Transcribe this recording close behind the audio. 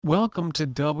Welcome to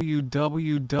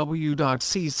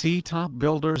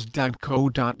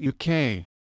www.cctopbuilders.co.uk.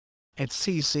 At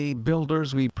CC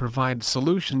Builders we provide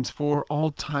solutions for all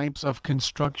types of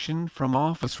construction, from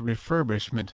office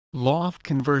refurbishment, loft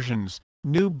conversions,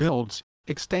 new builds,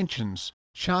 extensions,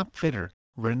 shop fitter,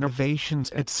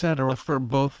 renovations etc. for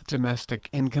both domestic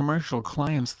and commercial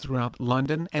clients throughout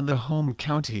London and the home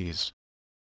counties.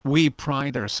 We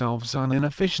pride ourselves on an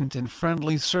efficient and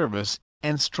friendly service,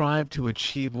 and strive to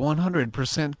achieve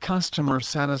 100% customer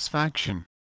satisfaction.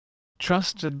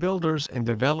 Trusted builders and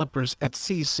developers at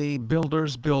CC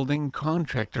Builders Building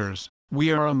Contractors.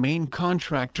 We are a main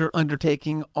contractor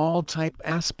undertaking all type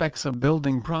aspects of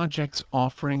building projects,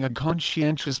 offering a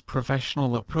conscientious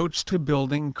professional approach to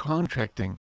building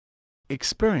contracting.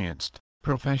 Experienced,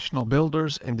 professional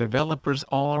builders and developers.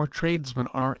 All our tradesmen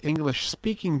are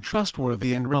English-speaking,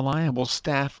 trustworthy and reliable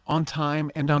staff, on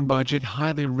time and on budget,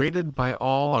 highly rated by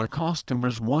all our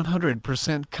customers.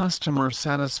 100% customer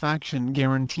satisfaction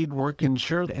guaranteed, work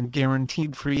ensured and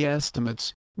guaranteed, free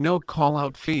estimates, no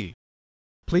call-out fee.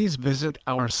 Please visit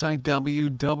our site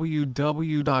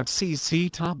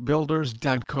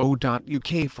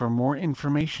www.cctopbuilders.co.uk for more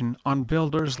information on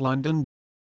Builders London.